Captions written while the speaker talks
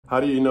How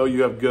do you know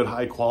you have good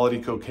high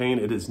quality cocaine?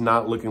 It is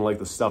not looking like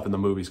the stuff in the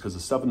movies, because the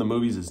stuff in the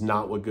movies is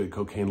not what good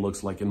cocaine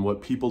looks like. And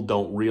what people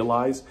don't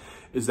realize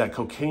is that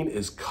cocaine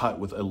is cut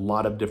with a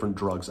lot of different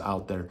drugs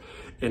out there.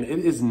 And it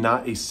is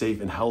not a safe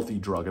and healthy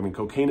drug. I mean,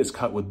 cocaine is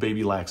cut with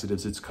baby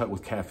laxatives, it's cut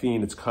with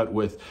caffeine, it's cut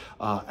with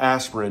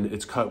aspirin,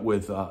 it's cut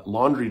with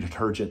laundry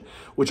detergent,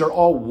 which are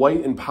all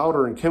white and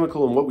powder and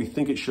chemical and what we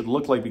think it should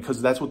look like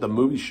because that's what the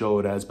movies show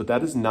it as, but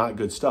that is not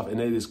good stuff. And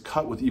it is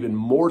cut with even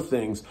more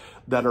things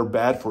that are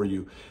bad for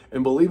you.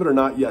 And believe it or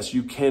not, yes,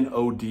 you can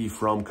OD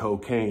from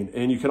cocaine.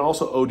 And you can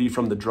also OD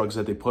from the drugs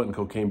that they put in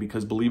cocaine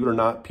because believe it or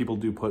not, people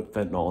do put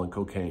fentanyl in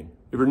cocaine.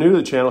 If you're new to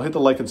the channel, hit the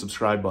like and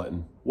subscribe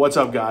button. What's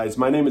up, guys?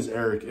 My name is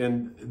Eric,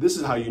 and this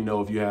is how you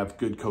know if you have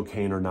good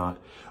cocaine or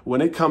not.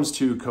 When it comes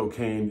to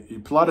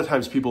cocaine, a lot of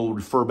times people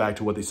refer back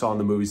to what they saw in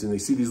the movies and they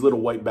see these little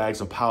white bags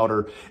of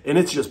powder and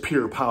it's just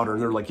pure powder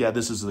and they're like, yeah,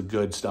 this is the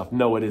good stuff.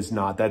 No, it is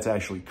not. That's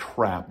actually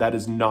crap. That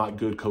is not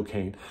good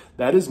cocaine.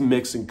 That is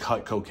mixed and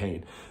cut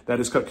cocaine. That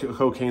is cut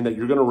cocaine that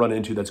you're going to run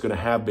into that's going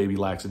to have baby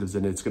laxatives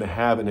in it. It's going to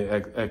have an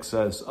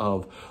excess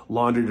of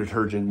laundry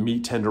detergent,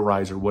 meat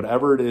tenderizer,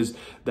 whatever it is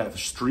that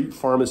street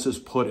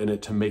pharmacists put in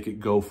it to make it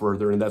go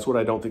further. And that's what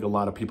I don't think a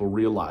lot of people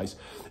realize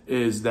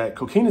is that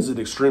cocaine is an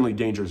extremely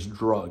dangerous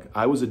drug.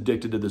 I was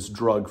addicted to this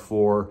drug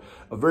for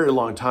a very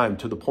long time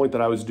to the point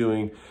that I was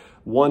doing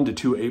 1 to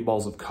 2 8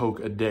 balls of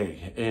coke a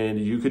day. And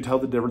you could tell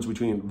the difference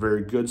between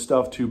very good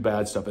stuff to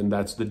bad stuff. And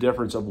that's the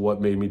difference of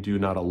what made me do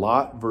not a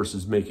lot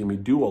versus making me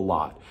do a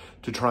lot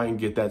to try and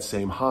get that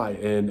same high.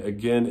 And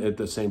again, at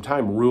the same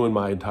time, ruin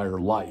my entire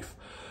life.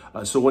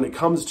 So when it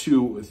comes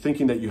to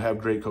thinking that you have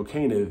great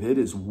cocaine, if it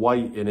is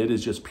white and it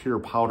is just pure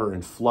powder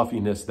and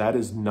fluffiness, that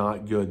is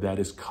not good. That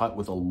is cut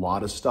with a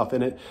lot of stuff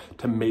in it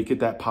to make it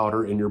that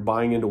powder. And you're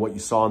buying into what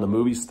you saw in the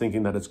movies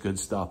thinking that it's good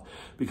stuff,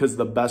 because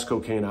the best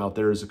cocaine out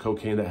there is a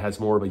cocaine that has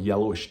more of a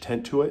yellowish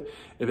tint to it.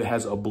 If it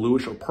has a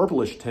bluish or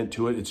purplish tint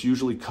to it, it's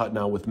usually cut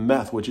now with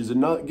meth, which is,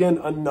 again,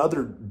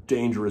 another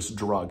dangerous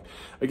drug.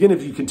 Again,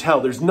 if you can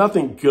tell, there's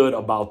nothing good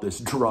about this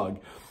drug.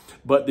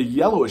 But the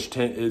yellowish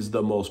tint is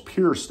the most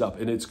pure stuff.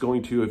 And it's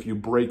going to, if you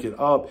break it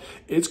up,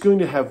 it's going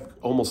to have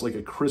almost like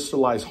a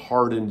crystallized,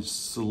 hardened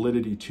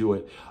solidity to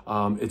it.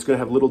 It's going to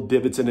have little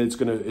divots in it.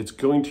 It's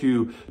going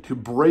to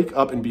break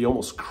up and be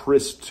almost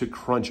crisp to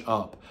crunch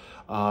up.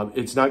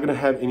 It's not going to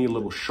have any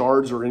little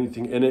shards or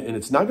anything in it. And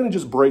it's not going to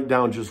just break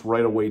down just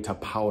right away to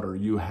powder.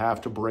 You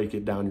have to break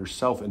it down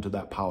yourself into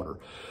that powder.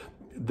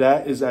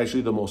 That is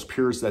actually the most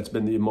purest. That's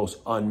been the most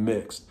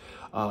unmixed.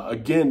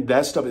 Again,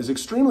 that stuff is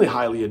extremely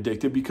highly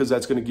addictive because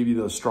that's going to give you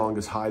the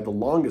strongest high, the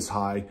longest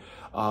high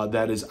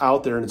that is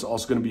out there. And it's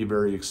also going to be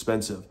very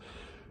expensive.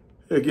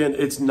 Again,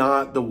 it's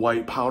not the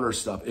white powder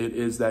stuff. It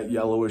is that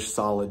yellowish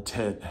solid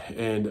tint.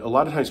 And a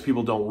lot of times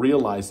people don't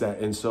realize that.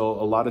 And so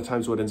a lot of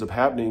times what ends up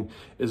happening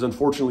is,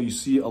 unfortunately, you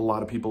see a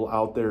lot of people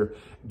out there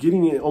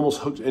getting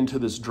almost hooked into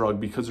this drug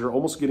because they're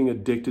almost getting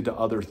addicted to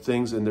other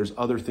things. And there's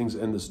other things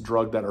in this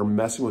drug that are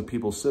messing with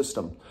people's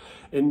system.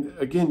 And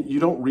again, you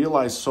don't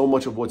realize so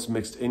much of what's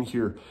mixed in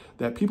here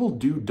that people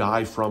do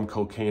die from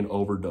cocaine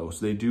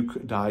overdose. They do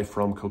die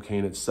from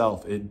cocaine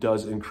itself. It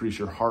does increase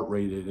your heart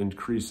rate. It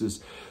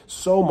increases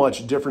so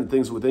much different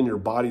things within your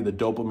body, the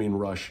dopamine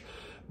rush,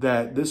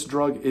 that this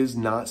drug is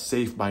not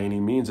safe by any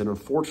means. And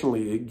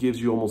unfortunately, it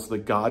gives you almost the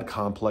God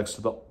complex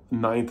to the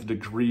 9th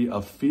degree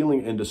of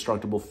feeling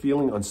indestructible,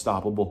 feeling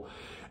unstoppable.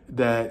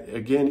 That,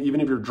 again,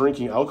 even if you're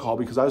drinking alcohol,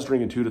 because I was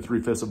drinking 2 to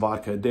 3 fifths of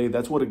vodka a day,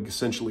 that's what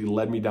essentially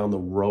led me down the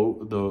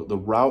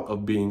route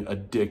of being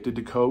addicted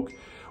to coke,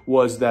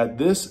 was that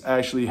this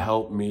actually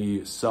helped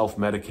me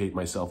self-medicate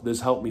myself.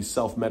 This helped me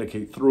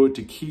self-medicate through it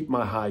to keep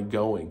my high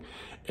going.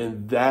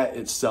 And that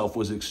itself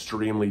was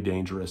extremely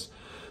dangerous.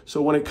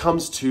 So when it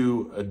comes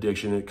to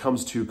addiction, it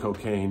comes to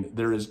cocaine,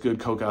 there is good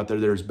coke out there,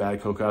 there's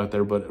bad coke out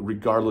there, but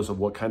regardless of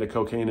what kind of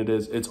cocaine it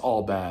is, it's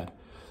all bad.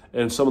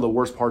 And some of the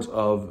worst parts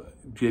of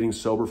getting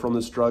sober from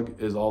this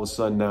drug is all of a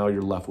sudden now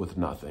you're left with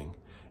nothing.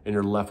 And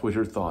you're left with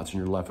your thoughts and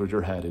you're left with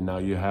your head. And now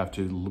you have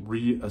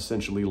to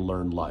essentially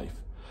learn life.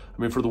 I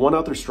mean, for the one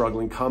out there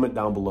struggling, comment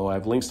down below. I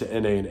have links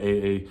to NA and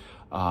AA.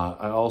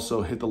 I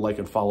also hit the like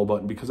and follow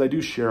button because I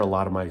do share a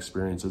lot of my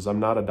experiences. I'm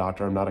not a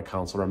doctor. I'm not a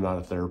counselor. I'm not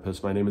a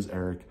therapist. My name is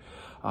Eric.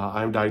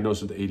 I'm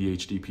diagnosed with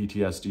ADHD,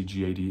 PTSD,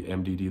 GAD,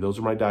 MDD. Those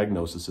are my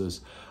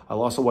diagnoses. I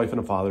lost a wife and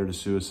a father to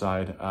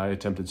suicide. I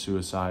attempted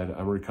suicide.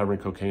 I'm a recovering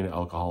cocaine and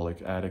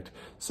alcoholic addict.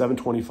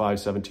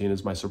 7/25/17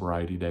 is my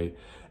sobriety date.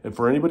 And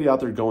for anybody out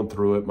there going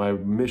through it, my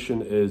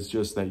mission is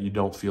just that you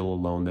don't feel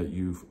alone, that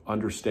you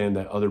understand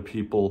that other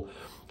people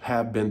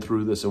have been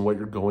through this and what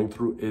you're going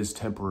through is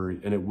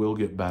temporary and it will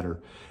get better.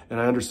 And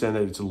I understand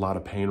that it's a lot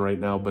of pain right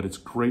now, but it's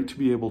great to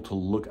be able to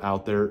look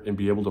out there and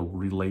be able to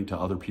relate to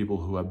other people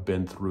who have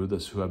been through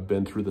this, who have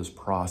been through this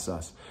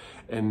process,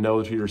 and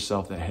know to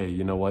yourself that, hey,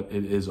 you know what?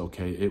 It is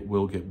okay. It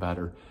will get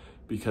better.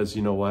 Because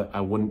you know what? I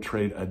wouldn't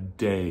trade a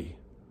day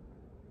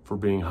for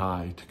being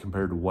high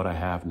compared to what I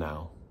have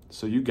now.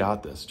 So you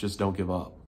got this. Just don't give up.